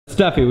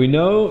Stefi, we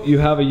know you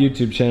have a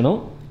YouTube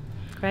channel.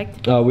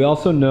 Correct. We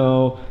also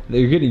know that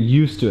you're getting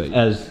used to it,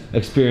 as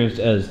experienced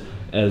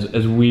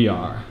as we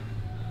are.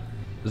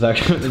 Is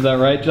that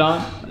right, John?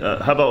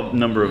 How about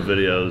number of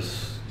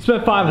videos?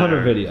 Spent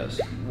 500 videos.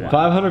 Yeah.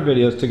 500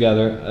 videos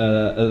together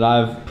that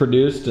I've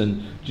produced,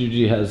 and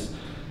Juji has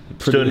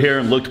stood here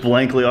and looked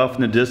blankly off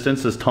in the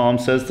distance as Tom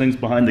says things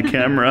behind the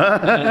camera.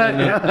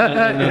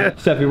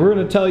 Stefi, we're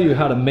going to tell you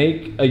how to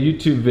make a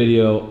YouTube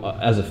video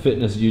as a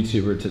fitness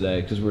YouTuber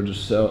today, because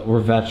we're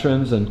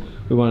veterans and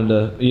we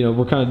wanted to, you know,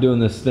 we're kind of doing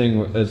this thing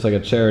where it's like a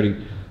charity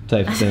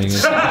type thing.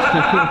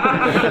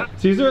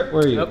 Caesar,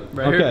 where are you? Oh,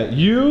 right okay, here.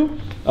 You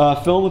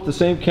film with the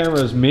same camera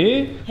as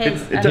me.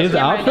 His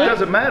outfit? It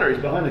doesn't matter, he's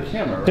behind the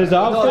camera. Right? His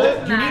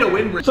outfit? You need a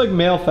win. It's like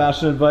male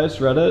fashion advice,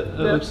 Reddit. It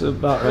looks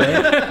about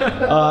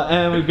right.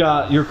 And we've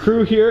got your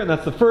crew here, and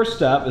that's the first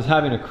step, is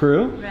having a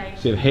crew. Right.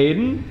 So you have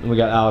Hayden, and we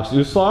got Alex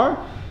Uslar.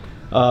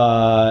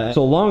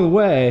 So along the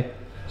way,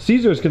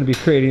 Caesar is going to be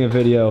creating a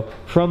video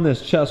from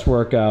this chest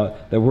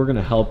workout that we're going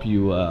to help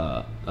you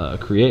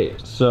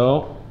create.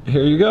 So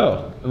here you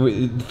go.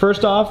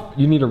 First off,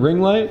 you need a ring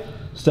light.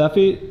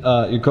 Stefi,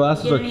 your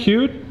glasses are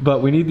cute,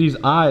 but we need these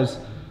eyes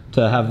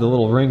to have the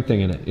little ring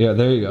thing in it. Yeah,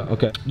 there you go.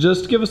 Okay.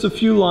 Just give us a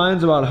few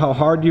lines about how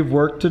hard you've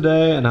worked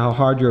today and how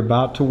hard you're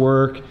about to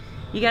work.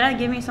 You gotta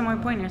give me some more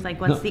pointers, like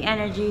what's the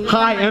energy?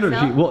 High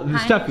energy. Well,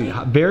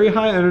 Stefi, very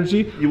high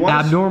energy,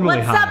 abnormally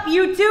high. What's up,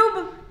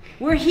 YouTube?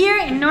 We're here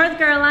in North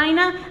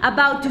Carolina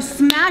about to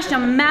smash a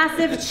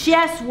massive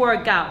chest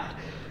workout.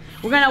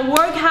 We're gonna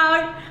work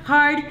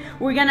hard,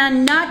 we're gonna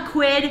not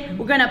quit,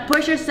 we're gonna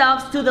push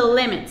ourselves to the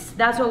limits.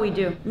 That's what we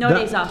do. No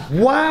days off.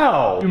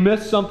 Wow! You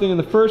missed something in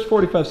the first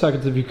 45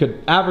 seconds. If you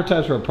could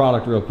advertise for a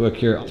product real quick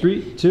here.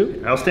 3,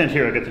 2. I'll stand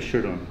here, I got the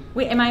shirt on.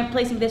 Wait, am I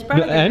placing this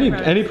product? No,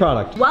 any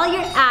product. While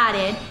you're at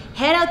it,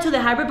 head out to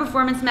the Hyper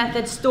Performance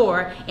Method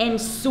store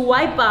and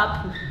swipe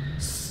up.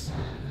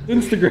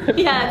 Instagram.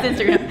 Yeah,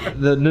 it's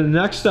Instagram. The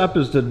next step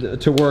is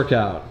to work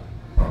out.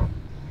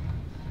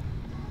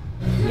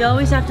 You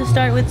always have to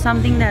start with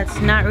something that's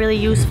not really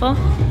useful,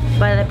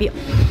 but that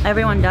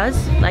everyone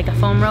does, like a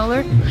foam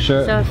roller.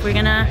 Sure. So if we're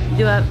gonna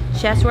do a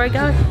chest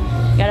workout,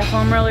 you gotta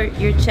foam roller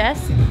your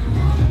chest.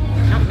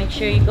 Make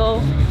sure you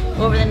go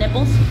over the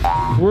nipples.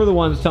 We're the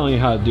ones telling you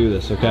how to do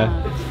this, okay?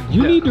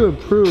 You need to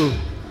improve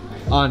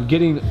on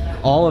getting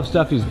all of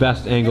Stefi's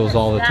best angles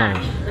all the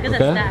time. Look at the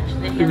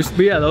stash.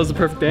 Yeah, that was the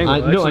perfect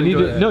angle.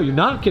 No, you're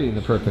not getting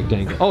the perfect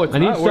angle. Oh, it's I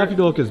need Stefi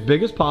to look as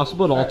big as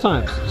possible at all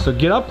times. So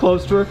get up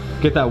close to her,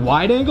 get that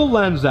wide angle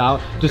lens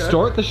out,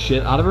 distort the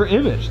shit out of her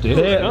image, dude.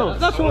 Yeah,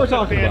 that's what we're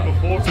talking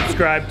about. Before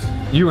subscribed.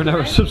 You were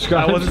never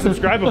subscribed. I wasn't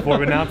subscribed before,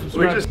 but now I'm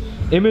subscribed.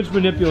 Image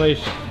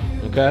manipulation,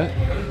 okay?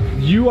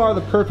 You are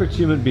the perfect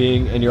human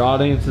being, and your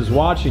audience is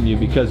watching you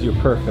because you're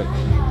perfect.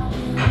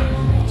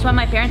 That's what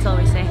my parents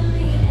always say.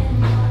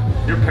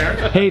 Your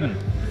parents? Hayden,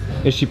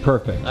 is she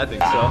perfect? I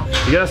think so.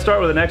 You gotta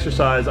start with an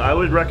exercise. I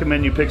would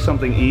recommend you pick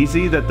something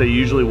easy that they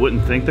usually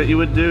wouldn't think that you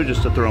would do,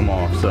 just to throw them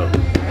off. So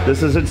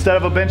this is, instead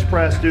of a bench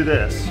press, do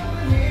this.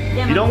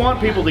 You don't want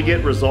people to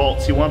get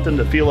results. You want them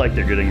to feel like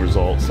they're getting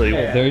results. So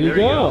there you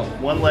go.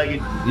 One-legged.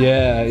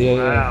 Yeah.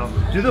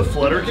 Wow. Do the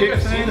flutter kick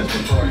thing.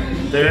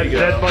 There you go.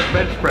 That's like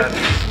bench press.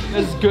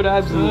 As good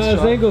abs in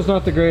His ankle's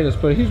not the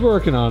greatest, but he's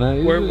working on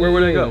it. Where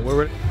would I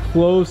go?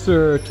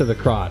 Closer to the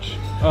crotch.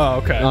 Oh,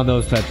 okay. On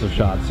those types of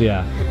shots,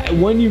 yeah.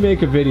 When you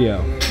make a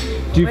video,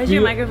 do you Where's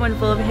your microphone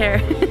full of hair?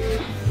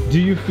 Do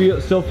you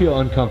still feel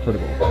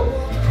uncomfortable?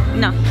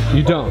 No.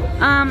 You don't?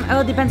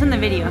 Well, it depends on the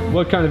video.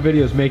 What kind of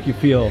videos make you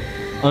feel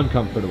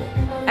uncomfortable?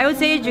 I would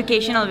say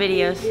educational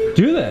videos.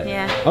 Do they?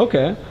 Yeah.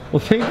 Okay. Well,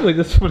 thankfully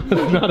this one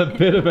has not a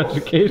bit of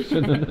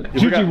education.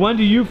 Juji, when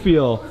do you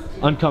feel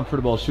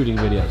uncomfortable shooting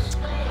videos?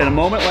 In a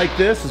moment like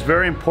this, it's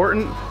very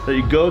important that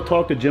you go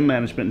talk to gym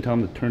management and tell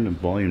them to turn the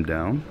volume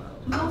down.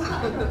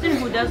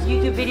 Who does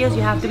YouTube videos,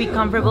 you have to be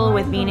comfortable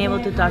with being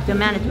able to talk to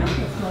management.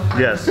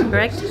 Yes.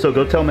 Correct? So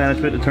go tell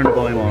management to turn the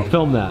volume off.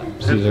 Film that,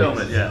 Caesar. Film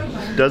it,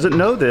 yeah. Doesn't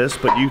know this,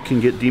 but you can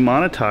get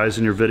demonetized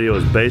and your video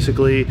is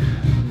basically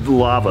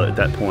lava at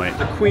that point.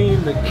 The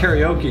Queen, the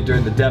karaoke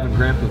during the Devin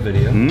Grandpa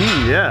video.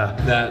 Yeah.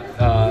 That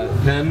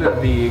then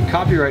the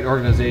copyright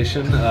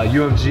organization,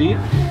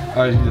 UMG,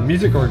 or the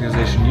music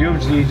organization,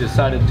 UMG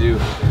decided to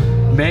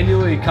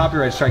manually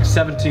copyright strike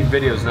 17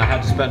 videos, and I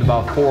had to spend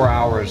about 4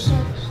 hours.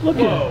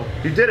 Whoa.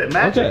 You did it,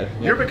 magic. Okay.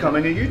 You're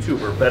becoming a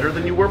YouTuber better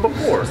than you were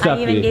before. I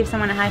even gave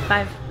someone a high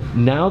five.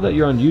 Now that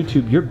you're on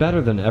YouTube, you're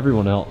better than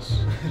everyone else.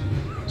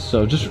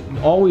 So just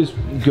always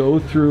go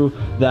through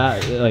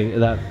that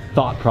that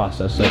thought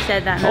process. Like, You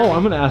said that. oh,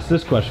 I'm going to ask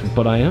this question,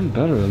 but I am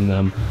better than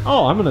them.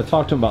 Oh, I'm going to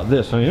talk to them about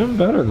this. I am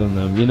better than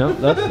them. You know,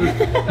 that's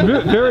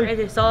very.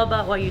 It's all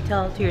about what you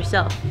tell to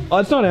yourself.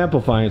 It's not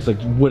amplifying. It's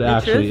like what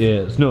actually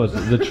is. No, it's,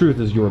 the truth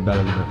is you're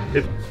better than them.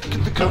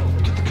 Get the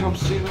cum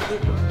steam out there.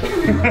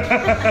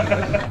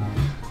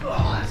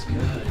 Oh, that's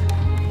good.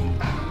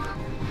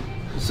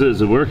 So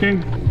is it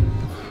working?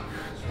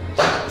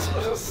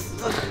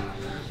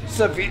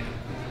 Stefi.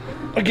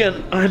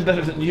 Again, I'm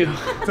better than you.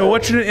 So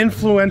what should an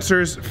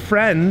influencer's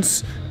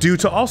friends do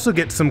to also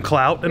get some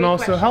clout and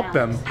also help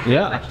them?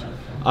 Yeah,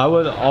 I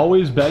would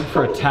always beg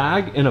for a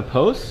tag in a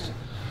post,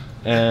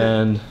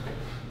 and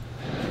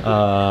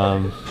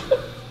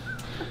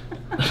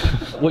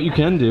what you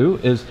can do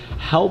is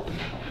help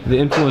the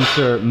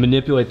influencer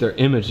manipulate their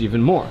image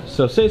even more.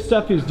 So say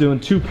Stefi's doing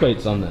 2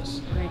 plates on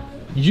this.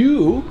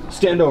 You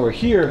stand over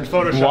here,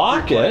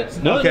 block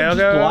it. No, just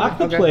block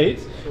the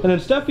plates, and then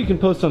Stefi can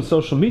post on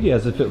social media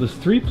as if it was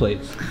 3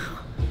 plates.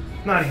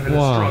 Not even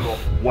a struggle.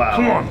 Wow.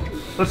 Come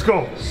on, let's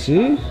go.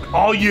 See?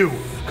 All you,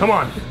 come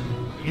on.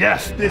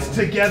 Yes, this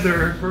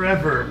together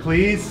forever,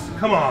 please.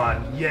 Come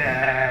on,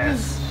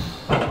 yes.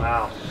 Oh,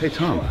 wow. Hey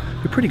Tom,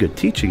 you're pretty good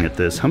teaching at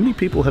this. How many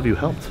people have you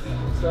helped?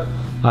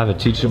 I have a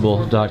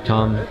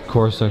teachable.com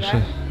course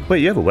actually. Wait,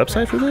 you have a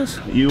website for this?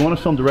 You want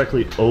to film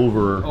directly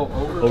over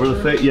the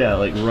face? Yeah,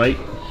 like right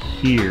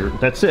here.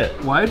 That's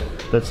it. Wide?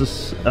 That's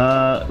this.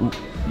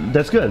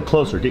 That's good.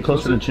 Closer. Get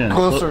closer to the chin.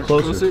 Closer.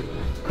 Closer.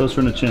 Closer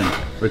in the chin.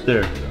 Right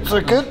there. Is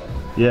that good?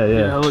 Yeah, yeah.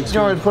 Yeah, it looks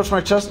You want me to push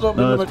my chest up?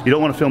 You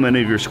don't want to film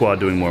any of your squad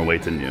doing more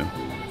weight than you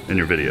in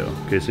your video.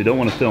 Okay, so you don't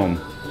want to film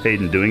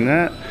Hayden doing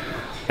that.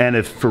 And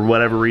if for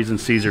whatever reason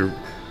Caesar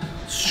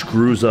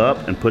screws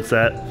up and puts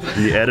that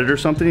in the edit or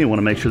something, you want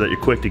to make sure that you're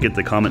quick to get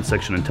the comment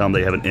section and tell them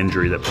they have an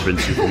injury that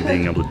prevents you from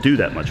being able to do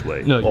that much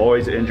weight. No.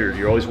 Always injured.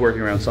 You're always working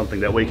around something.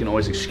 That way you can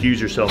always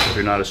excuse yourself if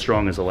you're not as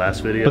strong as the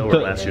last video or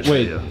last year's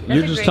wait, video.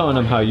 you're just telling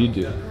them how you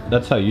do.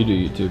 That's how you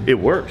do YouTube. It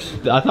works.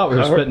 I thought we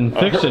were spitting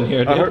fiction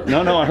here, dude.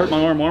 No, I hurt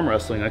my arm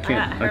wrestling. I I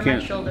can't. hurt my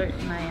shoulder,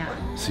 my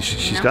See,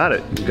 she's got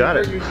it. You got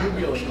it.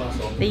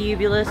 the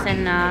uvulus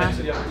and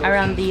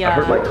around the. I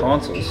hurt my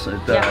tonsils.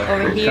 Yeah,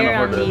 over here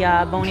on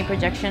the bony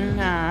projection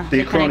that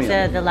connects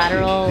the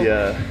lateral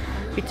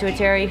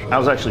pituitary. I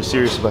was actually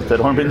serious about that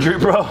arm injury,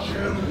 bro.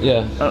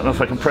 Yeah. I don't know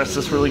if I can press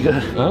this really good.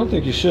 I don't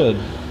think you should.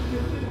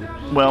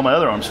 Well, my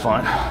other arm's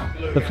fine.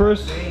 The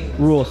first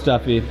rule,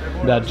 Stefi,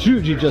 that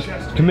Juji just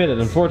committed,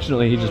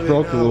 unfortunately he just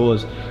broke the rule,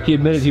 is he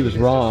admitted he was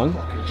wrong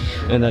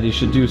and that he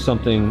should do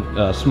something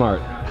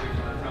smart.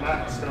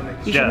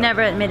 You should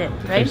never admit it,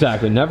 right?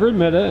 Exactly, never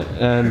admit it,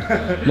 and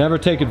never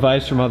take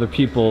advice from other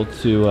people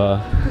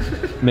to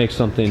make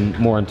something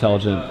more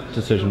intelligent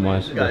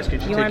decision-wise. Guys, can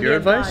you wanna take be your a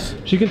advice?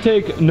 She can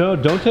take, no,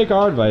 don't take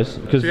our advice,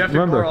 because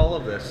remember, all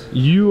of this.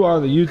 you are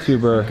the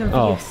YouTuber. I'm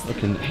Oh, confused.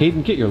 fucking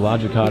Hayden, get your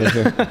logic out of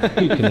here.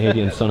 You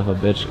Canadian son of a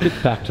bitch,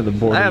 get back to the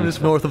border. I am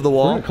just north of the We're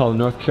wall. gonna call the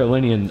North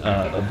Carolinian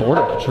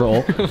border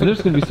patrol, and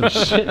there's gonna be some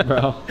shit,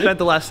 bro. Spent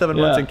the last 7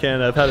 months in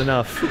Canada. I've had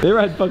enough. They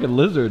ride fucking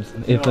lizards.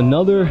 If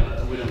another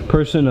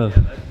person of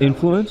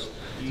influence,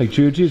 like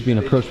Juji, is being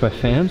approached by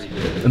fans,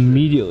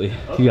 immediately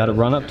you gotta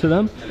run up to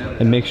them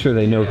and make sure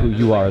they know who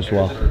you are as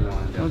well.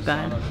 Oh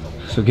God.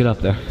 So get up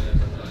there.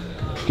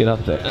 Get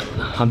up there.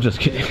 I'm just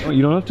kidding.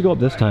 You don't have to go up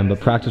this time, but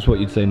practice what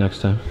you'd say next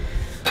time.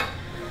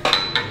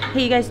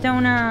 Hey, you guys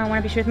don't want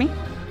to be sure with me?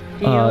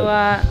 Do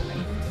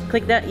you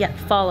click that? Yeah,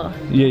 follow.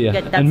 Yeah.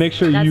 Good, And make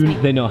sure that's me.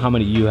 they know how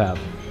many you have.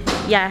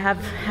 Yeah, I have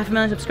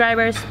 500,000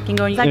 subscribers. Can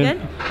go. Is that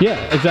good? Yeah,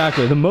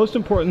 exactly. The most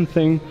important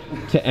thing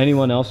to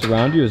anyone else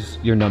around you is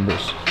your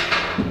numbers.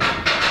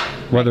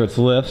 Whether it's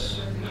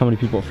lifts, how many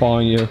people are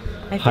following you,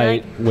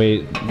 height,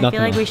 weight, nothing. I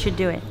feel like we else. should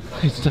do it.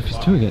 Hey,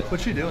 Steffi's doing it.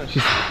 What's she doing?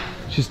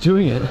 She's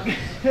doing it.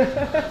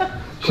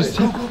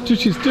 Dude,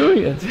 she's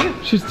doing it.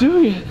 She's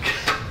doing it.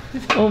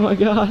 Oh my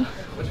God.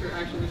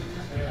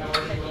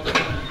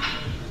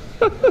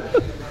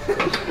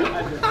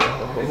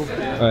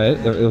 Alright,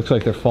 it looks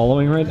like they're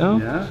following right now.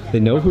 Yeah.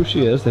 They know who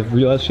she is. They've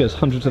realized she has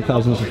hundreds of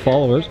thousands of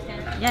followers.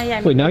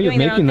 Yeah. Wait, now you're doing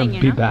their making own them thing,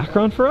 be you know?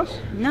 background for us?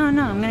 No, I'm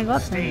gonna go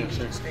up there.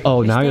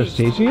 Oh, now you're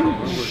staged. staging it?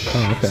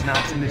 Oh,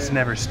 okay. It's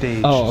never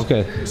staged. Oh,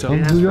 okay. So Tell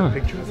them who you are.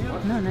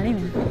 No, not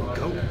even.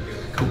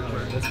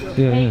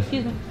 Yeah, Hey, yeah.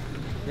 excuse me.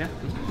 Yeah.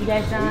 You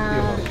guys don't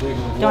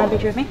want a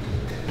picture with me?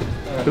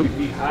 With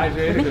me?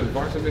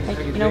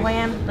 Hey, you know who I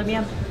am? Let me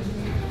up.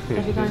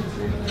 How's it going?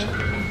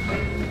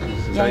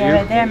 Yeah,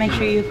 right there. Make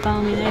sure you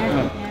follow me there.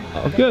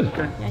 Yeah. Oh, good.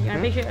 Yeah, you want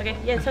a picture? Okay.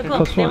 Yeah, so cool.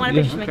 Plus They one. want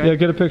a picture. Yeah,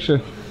 get a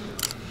picture.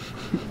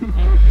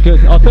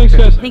 Good. Oh, thanks,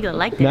 guys. I think they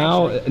like that.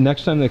 Now, actually.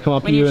 next time they come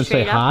up When to you you're and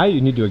say straight up? hi,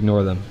 you need to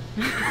ignore them.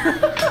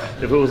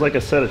 If it was like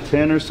a set of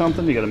 10 or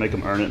something, you got to make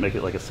them earn it. Make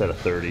it like a set of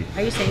 30.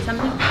 Are you saying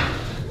something?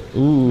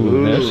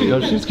 Ooh, there she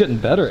goes. She's getting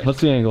better.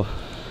 What's the angle?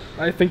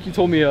 I think you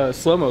told me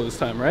slow-mo this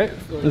time, right?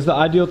 This is the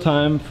ideal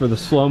time for the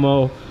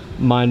slow-mo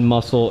mind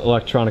muscle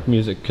electronic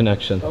music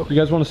connection. If you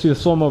guys want to see the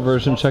slow-mo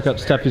version, check out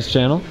Stefi's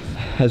channel.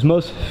 As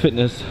most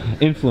fitness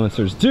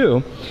influencers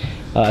do,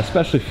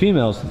 especially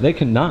females, they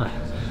cannot,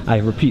 I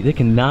repeat, they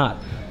cannot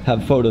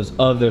have photos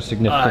of their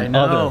significant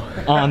other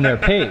on their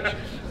page.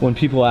 When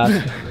people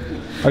ask,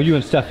 are you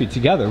and Stefi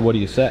together, what do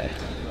you say?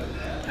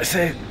 I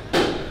say,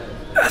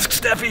 ask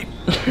Stefi.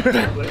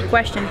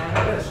 Question.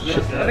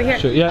 Over here.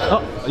 Sure, yeah,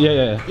 oh,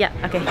 yeah. Yeah,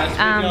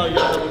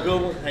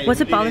 okay. What's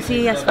the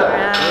policy as far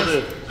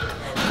as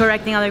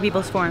correcting other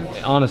people's form.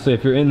 Honestly,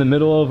 if you're in the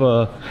middle of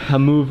a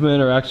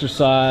movement or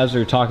exercise or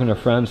you're talking to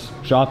friends,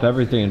 drop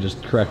everything and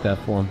just correct that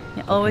form.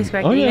 Yeah, always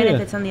correct it, even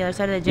if it's on the other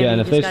side of the gym. Yeah, and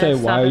you if they just say,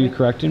 gotta why stop are you everything.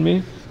 correcting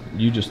me?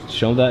 You just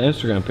show that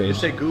Instagram page.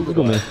 Say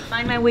Google me.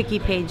 Find my wiki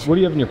page. What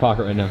do you have in your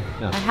pocket right now?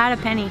 I had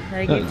a penny that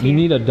I gave to You you.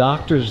 need a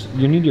doctor's,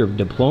 you need your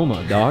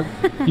diploma, dog.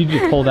 You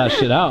just pull that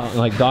shit out,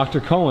 like Dr.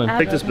 Cohen.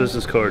 Take this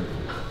business card.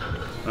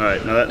 All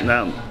right,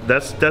 now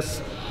that's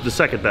the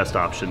second best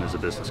option is a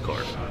business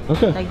card.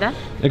 Okay. Like that?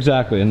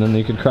 Exactly, and then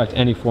you can correct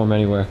any form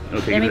anywhere.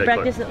 Okay, Let me give that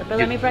practice card. it, but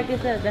let me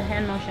practice the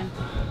hand motion.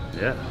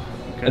 Yeah.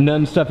 And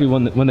then, Stefi,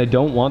 when they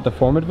don't want the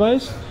form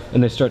advice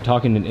and they start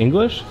talking in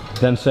English,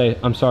 then say,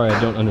 I'm sorry, I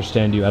don't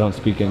understand you, I don't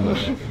speak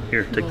English.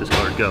 Here, take this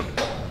card, go.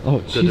 Oh,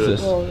 do it.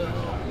 Jesus.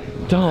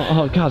 Don't,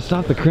 oh God,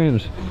 stop the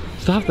cringe.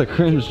 Stop the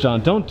cringe,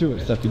 John. Don't do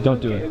it, Stefi,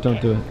 don't do it,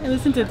 don't do it. I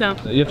listen to them.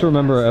 You have to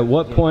remember at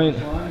what point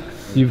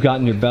you've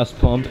gotten your best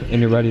pump and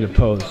you're ready to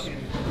pose.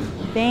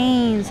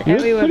 Veins You're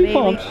everywhere, pretty baby.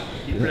 pumped.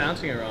 You're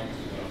pronouncing it wrong.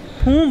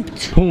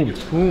 Pumped.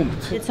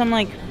 Pumped. Did some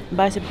like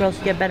bicep curls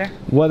to get better?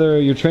 Whether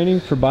you're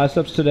training for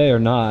biceps today or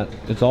not,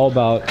 it's all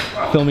about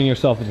filming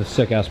yourself with a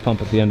sick ass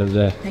pump at the end of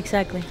the day.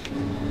 Exactly.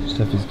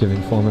 Stefi's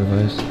giving form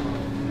advice.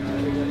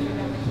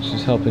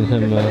 She's helping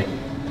him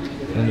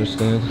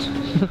understand.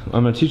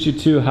 I'm gonna teach you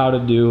too how to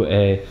do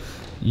a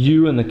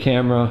you and the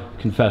camera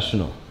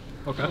confessional.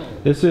 Okay.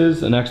 This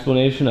is an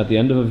explanation at the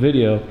end of a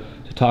video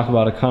to talk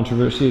about a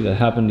controversy that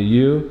happened to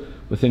you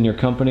within your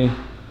company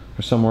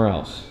or somewhere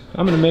else.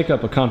 I'm gonna make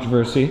up a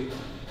controversy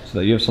so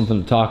that you have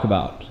something to talk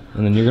about.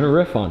 And then you're gonna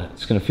riff on it.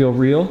 It's gonna feel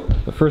real.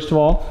 But first of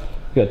all,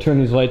 you gotta turn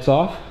these lights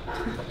off.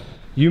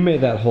 You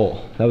made that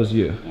hole. That was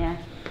you. Yeah.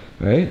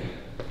 Right?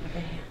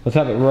 Okay. Let's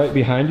have it right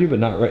behind you, but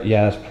not right.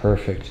 Yeah, that's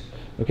perfect.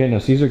 Okay, now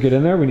Caesar, get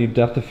in there. We need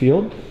depth of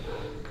field.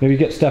 Maybe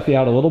get Stefi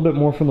out a little bit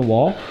more from the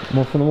wall.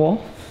 More from the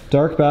wall.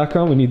 Dark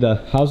background. We need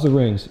the, how's the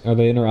rings? Are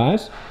they in her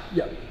eyes?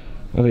 Yeah.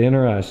 Are they in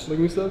her eyes? Look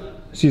at me, Steph.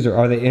 Caesar,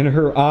 are they in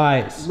her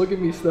eyes? Look at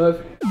me, Steph.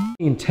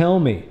 Tell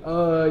me.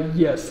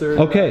 Yes, sir.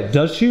 Okay,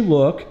 does she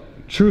look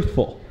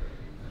truthful?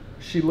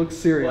 She looks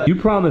serious. You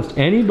promised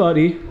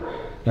anybody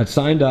that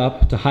signed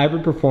up to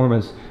Hybrid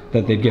Performance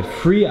that they'd get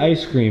free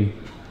ice cream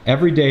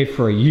every day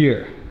for a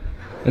year.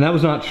 And that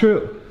was not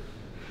true.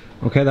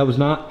 Okay, that was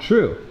not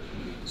true.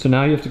 So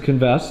now you have to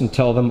confess and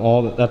tell them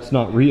all that that's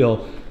not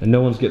real and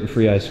no one's getting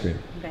free ice cream.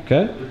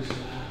 Okay?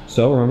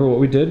 So remember what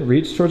we did?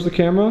 Reach towards the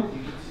camera.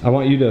 I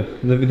want you to,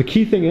 the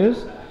key thing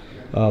is,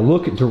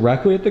 look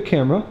directly at the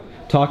camera.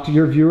 Talk to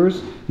your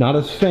viewers, not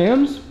as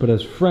fans, but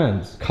as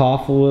friends.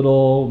 Cough a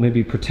little,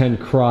 maybe pretend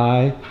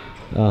cry,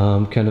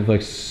 kind of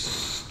like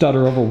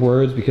stutter over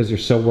words because you're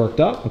so worked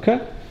up,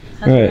 okay?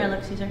 How's your hair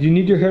look, Caesar? You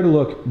need your hair to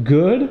look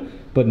good,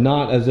 but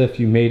not as if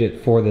you made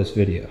it for this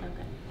video.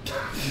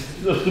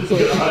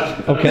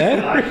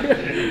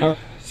 Okay?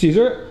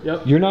 Caesar,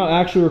 Yep. You're not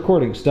actually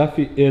recording.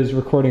 Stefi is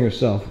recording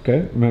herself,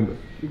 okay? Remember,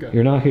 Okay.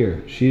 You're not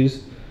here.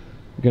 She's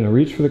gonna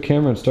reach for the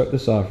camera and start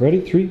this off. Ready?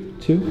 3,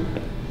 2.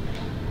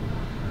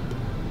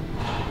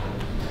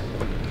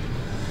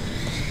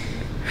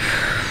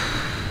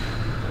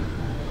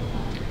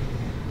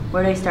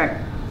 Where do I start?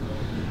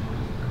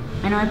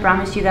 I know I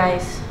promised you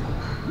guys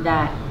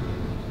that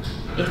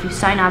if you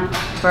sign up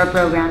for our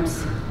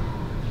programs,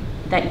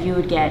 that you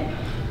would get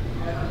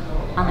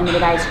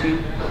unlimited ice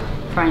cream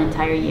for an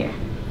entire year.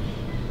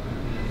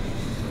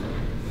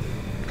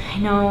 I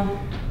know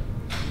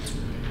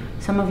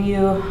some of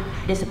you are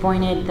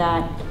disappointed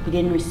that you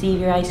didn't receive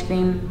your ice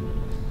cream.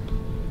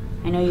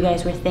 I know you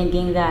guys were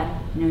thinking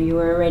that you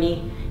were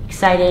already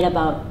excited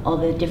about all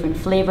the different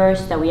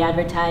flavors that we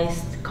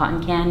advertised: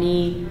 cotton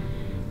candy,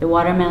 the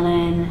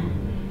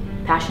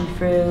watermelon, passion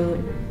fruit,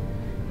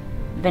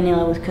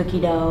 vanilla with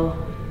cookie dough,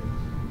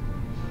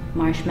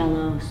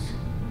 marshmallows,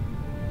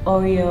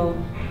 Oreo,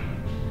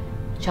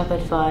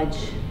 chocolate fudge,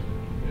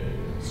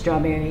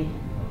 strawberry,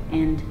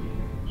 and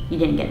you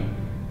didn't get it.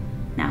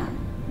 Now,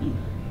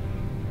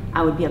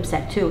 I would be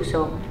upset too,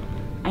 so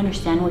I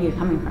understand where you're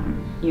coming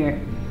from, your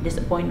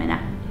disappointment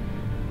at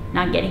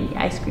not getting the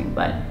ice cream,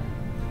 but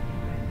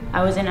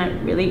I was in a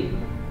really,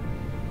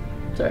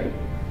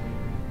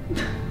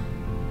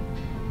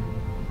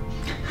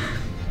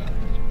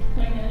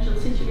 financial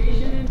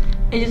situation.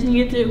 I just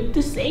needed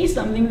to say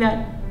something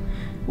that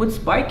would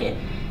spark it,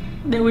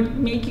 that would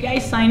make you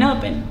guys sign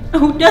up. And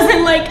who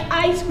doesn't like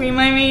ice cream?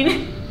 I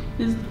mean,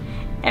 just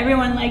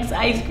everyone likes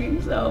ice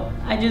cream, so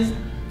I just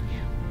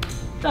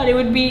thought it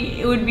would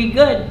be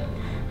good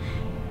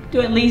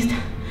to at least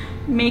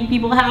make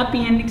people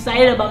happy and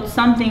excited about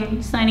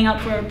something, signing up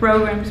for our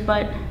programs,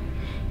 but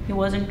it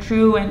wasn't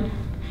true, and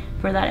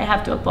for that I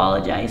have to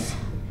apologize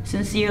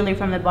sincerely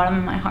from the bottom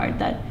of my heart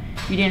that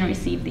you didn't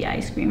receive the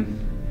ice cream.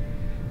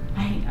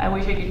 I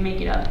wish I could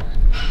make it up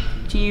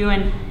to you,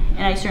 and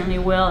I certainly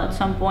will at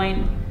some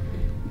point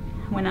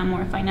when I'm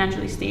more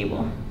financially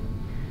stable.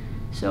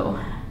 So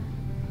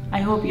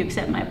I hope you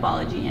accept my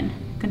apology and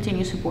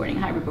continue supporting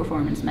Hybrid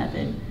Performance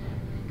Method.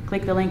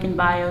 Click the link in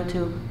bio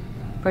to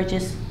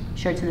purchase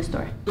shirts in the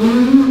store.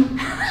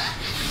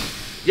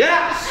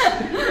 Yes!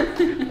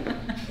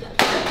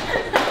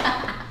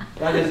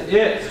 That is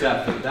it,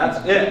 Stefi.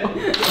 That's it.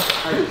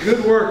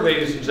 Good work,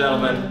 ladies and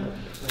gentlemen.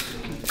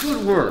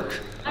 Good work.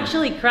 I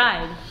actually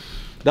cried.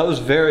 That was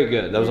very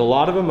good. That was a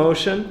lot of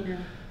emotion. Yeah.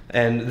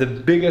 And the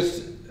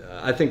biggest,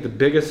 I think the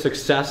biggest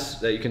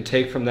success that you can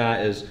take from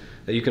that is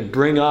that you can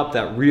bring up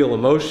that real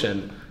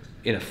emotion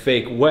in a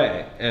fake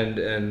way,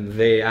 and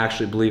they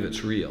actually believe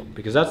it's real.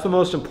 Because that's the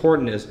most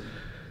important, is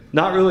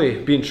not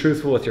really being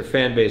truthful with your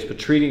fan base, but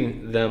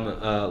treating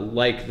them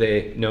like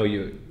they know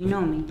you. You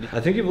know me. I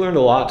think you've learned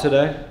a lot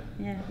today.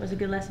 Yeah, it was a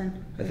good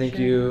lesson. I think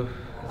you've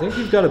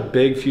got a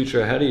big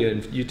future ahead of you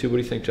in YouTube. What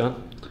do you think,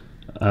 John?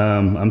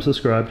 I'm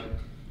subscribed.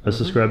 I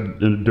subscribed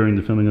during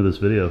the filming of this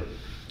video.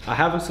 I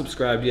haven't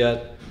subscribed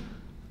yet.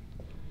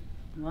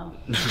 Well,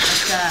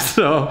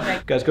 So,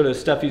 guys, go to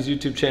Stefi's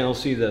YouTube channel,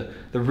 see the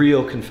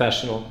real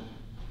confessional.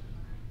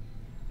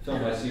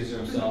 Filmed by Caesar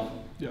himself.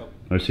 Yep.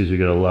 Our Caesar, you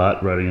got a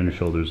lot riding on your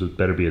shoulders. It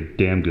better be a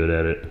damn good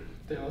at it.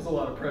 Damn, that's a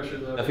lot of pressure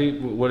though.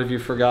 Stefi, what have you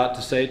forgot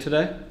to say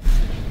today?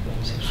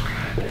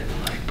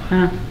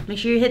 Make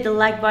sure you hit the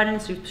like button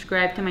and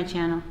subscribe to my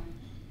channel.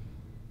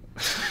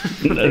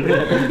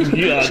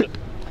 Yeah.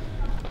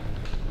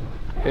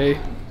 Hey.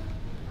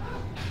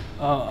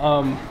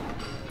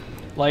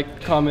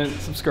 Like, comment,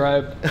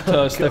 subscribe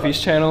to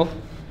Stefi's channel,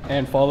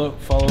 and follow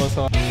us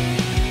on